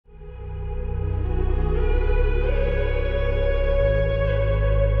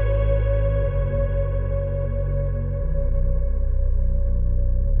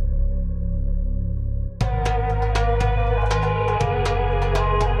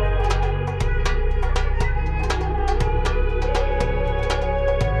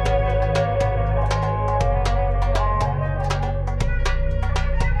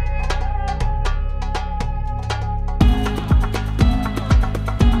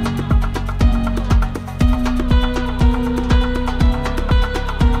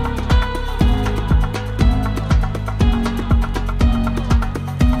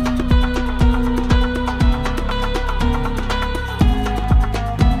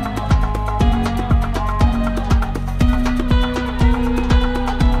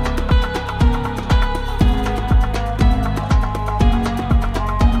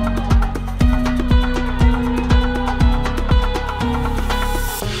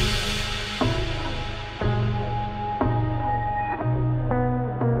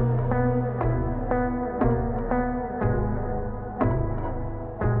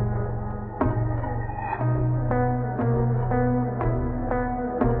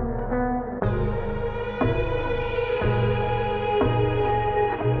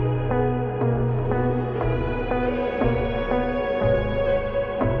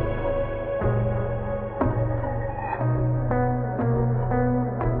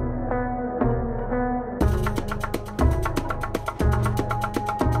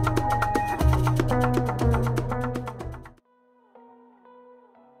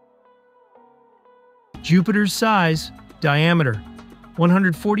Jupiter's size, diameter,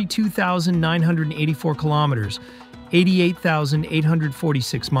 142,984 kilometers,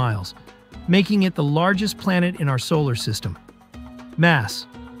 88,846 miles, making it the largest planet in our solar system. Mass,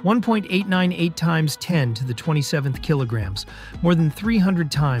 1.898 times 10 to the 27th kilograms, more than 300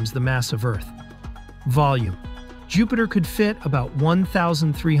 times the mass of Earth. Volume, Jupiter could fit about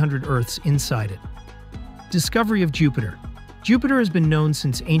 1,300 Earths inside it. Discovery of Jupiter. Jupiter has been known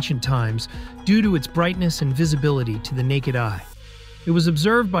since ancient times due to its brightness and visibility to the naked eye. It was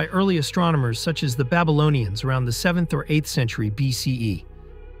observed by early astronomers such as the Babylonians around the 7th or 8th century BCE.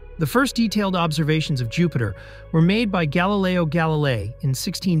 The first detailed observations of Jupiter were made by Galileo Galilei in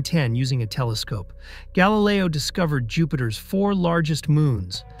 1610 using a telescope. Galileo discovered Jupiter's 4 largest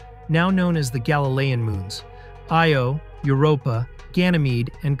moons, now known as the Galilean moons: Io, Europa,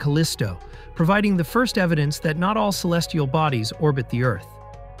 Ganymede, and Callisto, providing the first evidence that not all celestial bodies orbit the Earth.